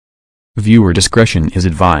Viewer discretion is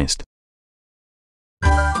advised.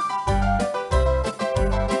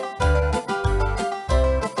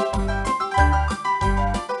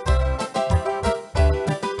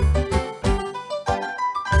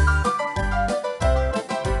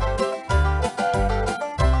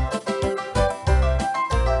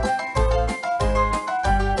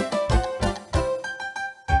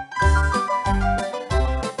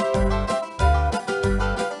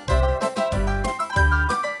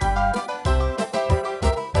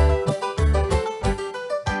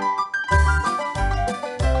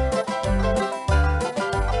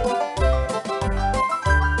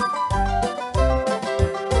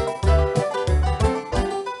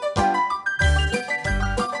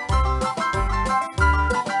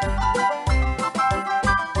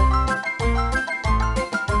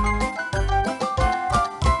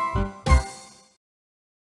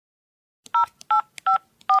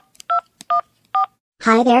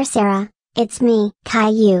 Hi there, Sarah. It's me,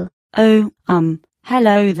 Caillou. Oh,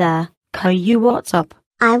 hello there, Caillou, what's up?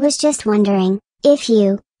 I was just wondering, if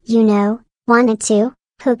you wanted to,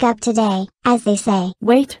 hook up today, as they say.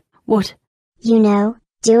 Wait, what?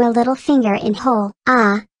 Do a little finger in hole.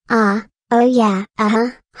 Oh yeah,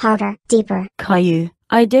 harder, deeper. Caillou,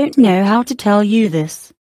 I don't know how to tell you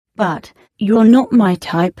this, but you're not my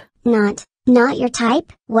type. Not your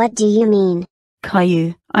type? What do you mean?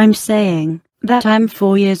 Caillou, I'm saying that I'm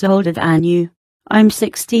 4 years older than you. I'm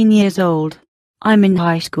 16 years old. I'm in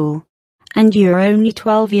high school. And you're only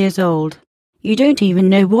 12 years old. You don't even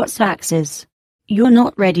know what sax is. You're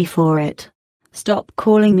not ready for it. Stop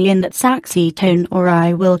calling me in that saxy tone or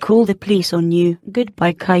I will call the police on you.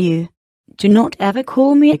 Goodbye, Caillou. Do not ever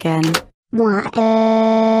call me again. What?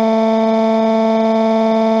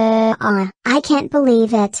 I can't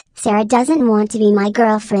believe it. Sarah doesn't want to be my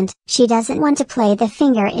girlfriend. She doesn't want to play the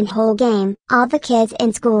finger in hole game. All the kids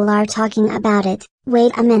in school are talking about it.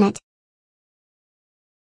 Wait a minute.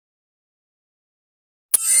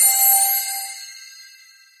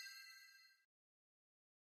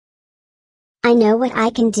 I know what I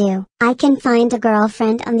can do. I can find a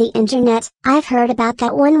girlfriend on the internet. I've heard about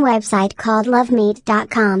that one website called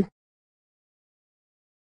lovemeet.com.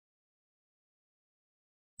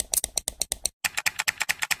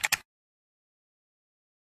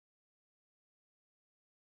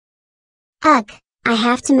 Ugh, I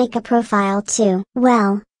have to make a profile too.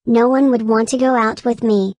 Well, no one would want to go out with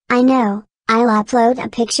me. I know. I'll upload a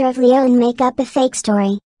picture of Leo and make up a fake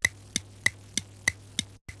story.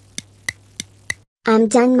 I'm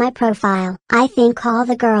done my profile. I think all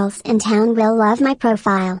the girls in town will love my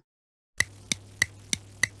profile.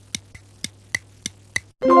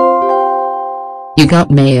 You got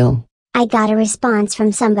mail. I got a response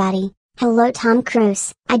from somebody. Hello Tom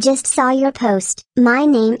Cruise, I just saw your post. My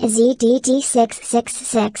name is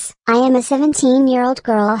EDD666. I am a 17-year-old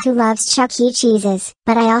girl who loves Chuck E. Cheese's,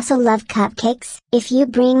 but I also love cupcakes. If you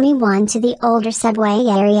bring me one to the older subway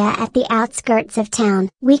area at the outskirts of town,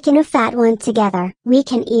 we can a fat one together. We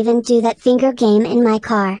can even do that finger game in my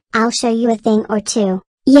car. I'll show you a thing or two.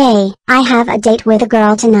 Yay, I have a date with a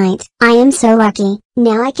girl tonight. I am so lucky.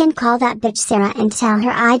 Now I can call that bitch Sarah and tell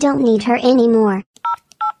her I don't need her anymore.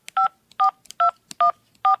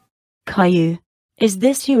 Caillou, is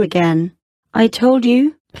this you again? I told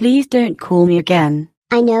you, please don't call me again.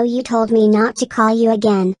 I know you told me not to call you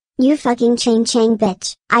again, you fucking chang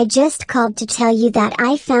bitch. I just called to tell you that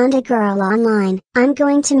I found a girl online. I'm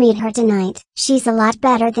going to meet her tonight. She's a lot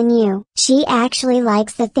better than you. She actually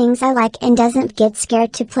likes the things I like and doesn't get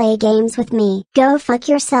scared to play games with me. Go fuck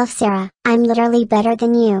yourself, Sarah. I'm literally better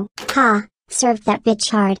than you. Ha, served that bitch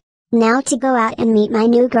hard. Now to go out and meet my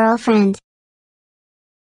new girlfriend.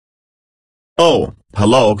 Oh,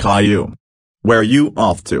 hello Caillou. Where you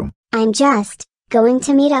off to? I'm just going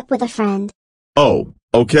to meet up with a friend. Oh,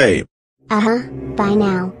 okay. Bye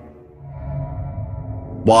now.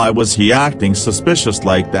 Why was he acting suspicious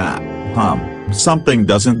like that? Something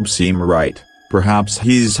doesn't seem right. Perhaps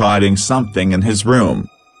he's hiding something in his room.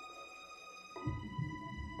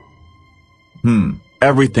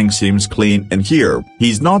 Everything seems clean in here.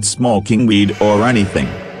 He's not smoking weed or anything.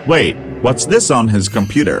 Wait, what's this on his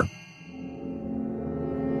computer?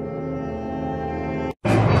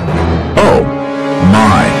 Oh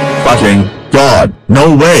my fucking god,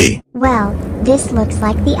 no way! Well, this looks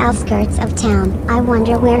like the outskirts of town. I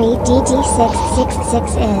wonder where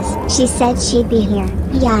EDD666 is. She said she'd be here.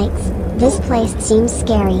 Yikes, this place seems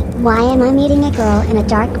scary. Why am I meeting a girl in a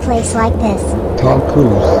dark place like this? Tom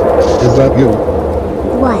Cruise, is that you?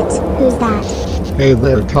 What? Who's that? Hey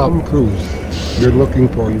there, Tom Cruise. You're looking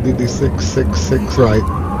for EDD666, right?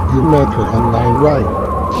 You met her online, right?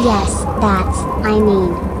 Yes, I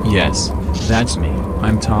mean, Yes, that's me.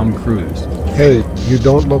 I'm Tom Cruise. Hey, you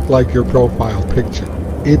don't look like your profile picture.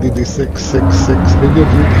 EDD666 figured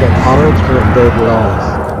you'd get orange for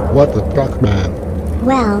 $30. What the fuck, man?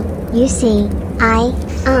 Well, you see, I'm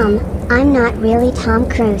not really Tom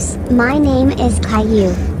Cruise. My name is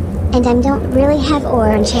Caillou. And I don't really have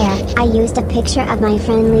orange hair. I used a picture of my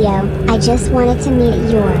friend Leo. I just wanted to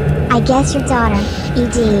meet I guess your daughter,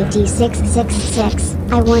 EDD666.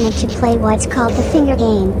 I wanted to play what's called the finger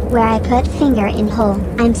game, where I put finger in hole.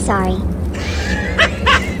 I'm sorry.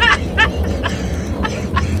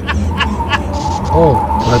 Oh,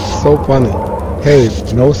 that's so funny. Hey,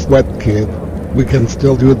 no sweat, kid. We can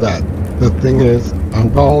still do that. The thing is, I'm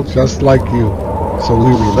bald just like you. So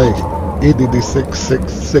we relate.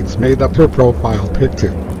 EDD666 made up her profile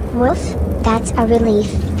picture. Woof, that's a relief.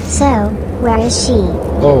 So, where is she?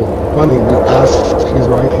 Oh, funny you asked. She's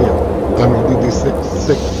right here. I'm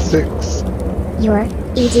EDD666. You're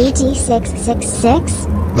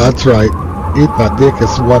EDD666? That's right. Eat that dick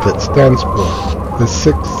is what it stands for. The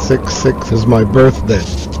 666 is my birthday.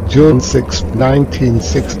 June 6,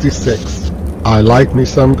 1966. I like me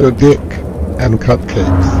some good dick. And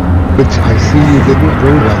cupcakes. Which I see you didn't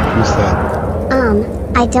bring like you said.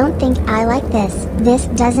 I don't think I like this. This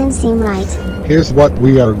doesn't seem right. Here's what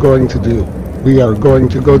we are going to do. We are going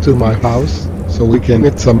to go to my house, so we can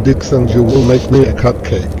eat some dicks and you will make me a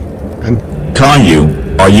cupcake. And Caillou,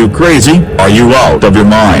 are you crazy? Are you out of your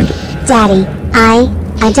mind? Daddy, I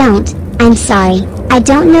don't. I'm sorry. I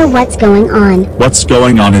don't know what's going on. What's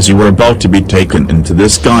going on is you were about to be taken into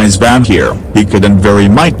this guy's van here. He could and very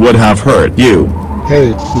might would have hurt you.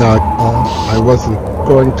 hey, I wasn't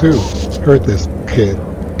going to hurt this kid.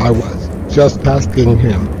 I was just asking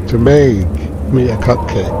him to make me a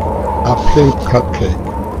cupcake. A pink cupcake.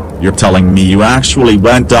 You're telling me you actually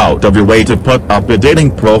went out of your way to put up a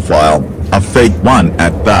dating profile, a fake one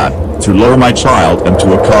at that, to lure my child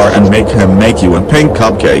into a car and make him make you a pink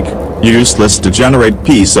cupcake? Useless degenerate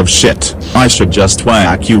piece of shit. I should just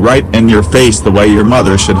whack you right in your face the way your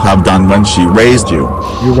mother should have done when she raised you.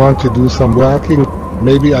 You want to do some whacking?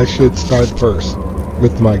 Maybe I should start first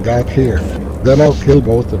with my gat here. Then I'll kill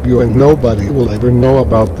both of you and nobody will ever know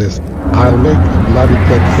about this. I'll make a bloody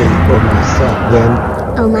cupcake for myself then.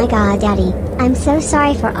 Oh my god, Daddy. I'm so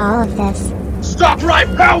sorry for all of this. Stop right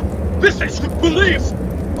now! This is police!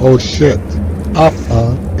 Oh shit.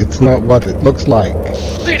 It's not what it looks like.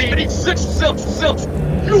 Lady 666!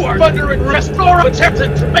 You are under arrest for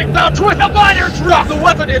attempting to make out with a minor. Drop the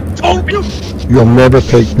weapon and told you! You'll never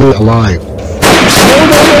take me alive.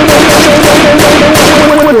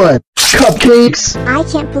 What? Cupcakes? I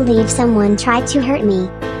can't believe someone tried to hurt me.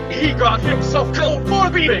 He got himself killed for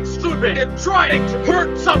being stupid and trying to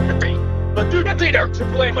hurt somebody. But do not leader to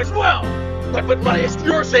blame as well. But when money is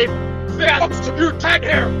your safe, that's to your tag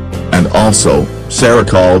hair. And also, Sarah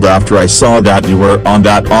called after I saw that you were on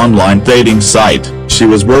that online dating site. She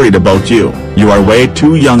was worried about you. You are way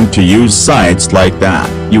too young to use sites like that.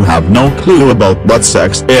 You have no clue about what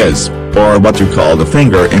sex is, or what you call the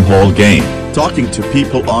finger in hole game. Talking to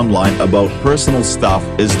people online about personal stuff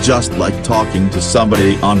is just like talking to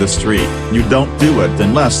somebody on the street. You don't do it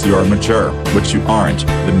unless you're mature, which you aren't.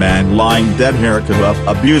 The man lying dead here could have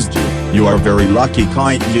abused you. You are very lucky,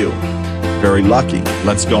 Caillou. Very lucky.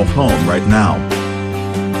 Let's go home right now.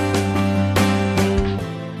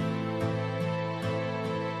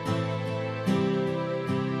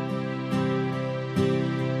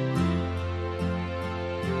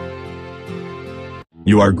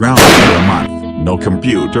 You are grounded for a month, no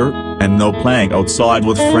computer, and no playing outside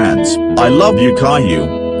with friends. I love you,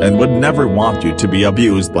 Caillou, and would never want you to be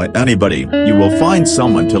abused by anybody. You will find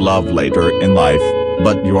someone to love later in life,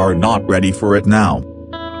 but you are not ready for it now.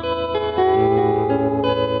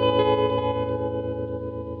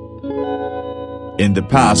 In the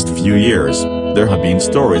past few years, there have been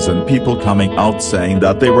stories and people coming out saying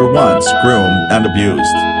that they were once groomed and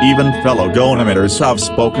abused. Even fellow gonamitters have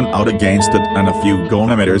spoken out against it, and a few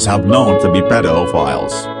gonamitters have known to be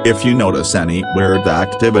pedophiles. If you notice any weird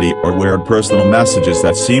activity or weird personal messages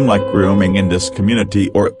that seem like grooming in this community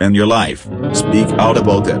or in your life, speak out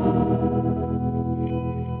about it.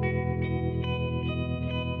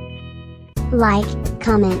 Like,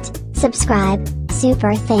 comment, subscribe,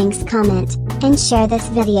 super thanks comment, and share this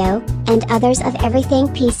video, and others of everything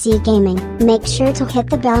PC Gaming. Make sure to hit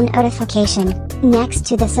the bell notification, next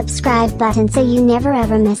to the subscribe button so you never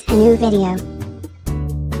ever miss a new video.